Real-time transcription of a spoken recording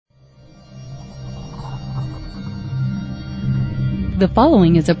The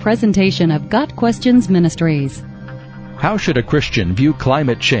following is a presentation of Got Questions Ministries. How should a Christian view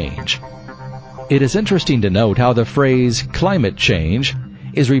climate change? It is interesting to note how the phrase climate change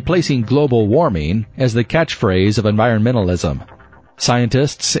is replacing global warming as the catchphrase of environmentalism.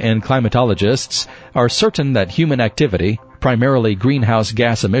 Scientists and climatologists are certain that human activity, primarily greenhouse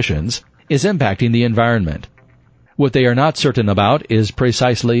gas emissions, is impacting the environment. What they are not certain about is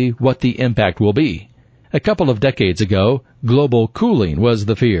precisely what the impact will be. A couple of decades ago, global cooling was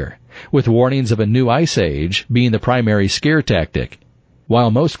the fear, with warnings of a new ice age being the primary scare tactic.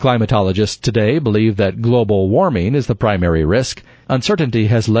 While most climatologists today believe that global warming is the primary risk, uncertainty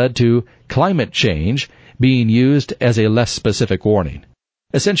has led to climate change being used as a less specific warning.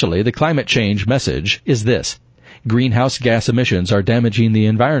 Essentially, the climate change message is this: greenhouse gas emissions are damaging the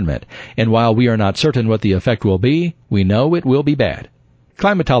environment, and while we are not certain what the effect will be, we know it will be bad.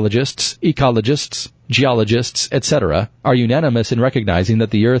 Climatologists, ecologists, geologists, etc. are unanimous in recognizing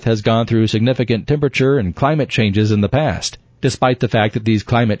that the Earth has gone through significant temperature and climate changes in the past. Despite the fact that these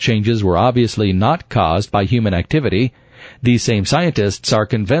climate changes were obviously not caused by human activity, these same scientists are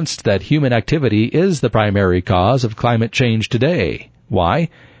convinced that human activity is the primary cause of climate change today. Why?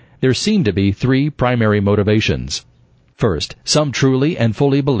 There seem to be three primary motivations. First, some truly and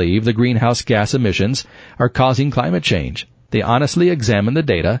fully believe the greenhouse gas emissions are causing climate change. They honestly examine the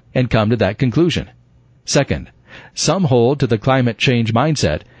data and come to that conclusion. Second, some hold to the climate change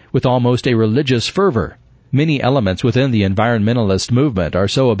mindset with almost a religious fervor. Many elements within the environmentalist movement are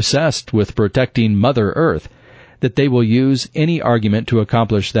so obsessed with protecting Mother Earth that they will use any argument to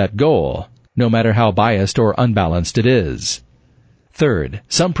accomplish that goal, no matter how biased or unbalanced it is. Third,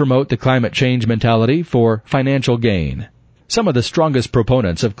 some promote the climate change mentality for financial gain. Some of the strongest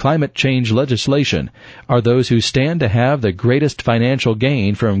proponents of climate change legislation are those who stand to have the greatest financial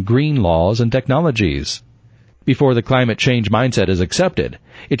gain from green laws and technologies. Before the climate change mindset is accepted,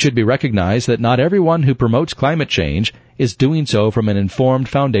 it should be recognized that not everyone who promotes climate change is doing so from an informed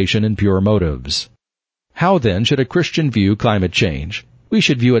foundation and pure motives. How then should a Christian view climate change? We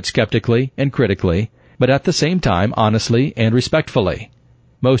should view it skeptically and critically, but at the same time honestly and respectfully.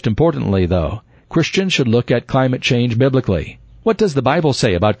 Most importantly, though, Christians should look at climate change biblically. What does the Bible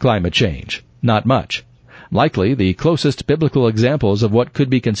say about climate change? Not much. Likely, the closest biblical examples of what could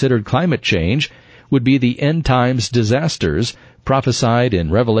be considered climate change would be the end times disasters prophesied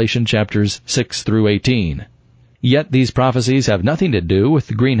in Revelation chapters 6 through 18. Yet these prophecies have nothing to do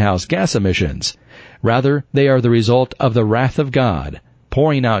with greenhouse gas emissions. Rather, they are the result of the wrath of God,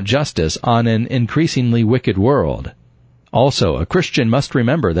 pouring out justice on an increasingly wicked world. Also, a Christian must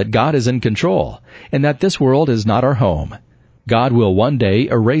remember that God is in control, and that this world is not our home. God will one day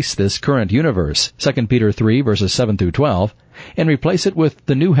erase this current universe, 2 Peter 3 verses 7 through 12, and replace it with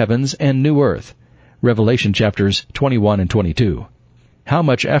the new heavens and new earth, Revelation chapters 21 and 22. How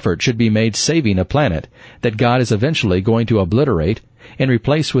much effort should be made saving a planet that God is eventually going to obliterate and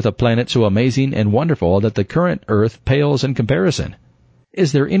replace with a planet so amazing and wonderful that the current earth pales in comparison?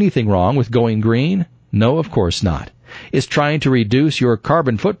 Is there anything wrong with going green? No, of course not. Is trying to reduce your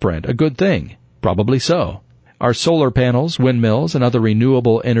carbon footprint a good thing? Probably so. Are solar panels, windmills, and other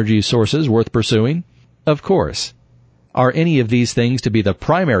renewable energy sources worth pursuing? Of course. Are any of these things to be the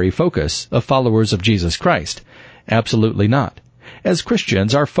primary focus of followers of Jesus Christ? Absolutely not. As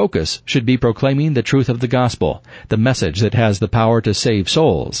Christians, our focus should be proclaiming the truth of the gospel, the message that has the power to save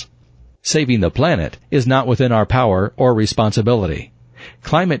souls. Saving the planet is not within our power or responsibility.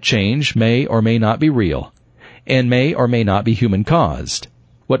 Climate change may or may not be real, and may or may not be human-caused.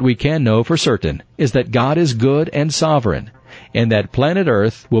 What we can know for certain is that God is good and sovereign, and that planet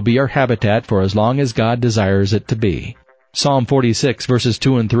Earth will be our habitat for as long as God desires it to be. Psalm 46 verses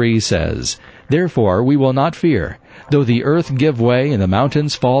 2 and 3 says, "Therefore we will not fear, though the earth give way and the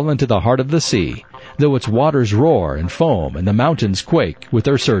mountains fall into the heart of the sea, though its waters roar and foam and the mountains quake with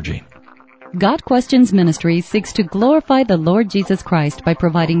their surging." Got Questions Ministries seeks to glorify the Lord Jesus Christ by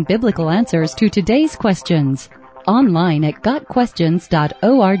providing biblical answers to today's questions. Online at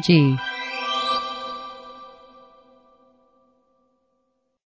gotquestions.org.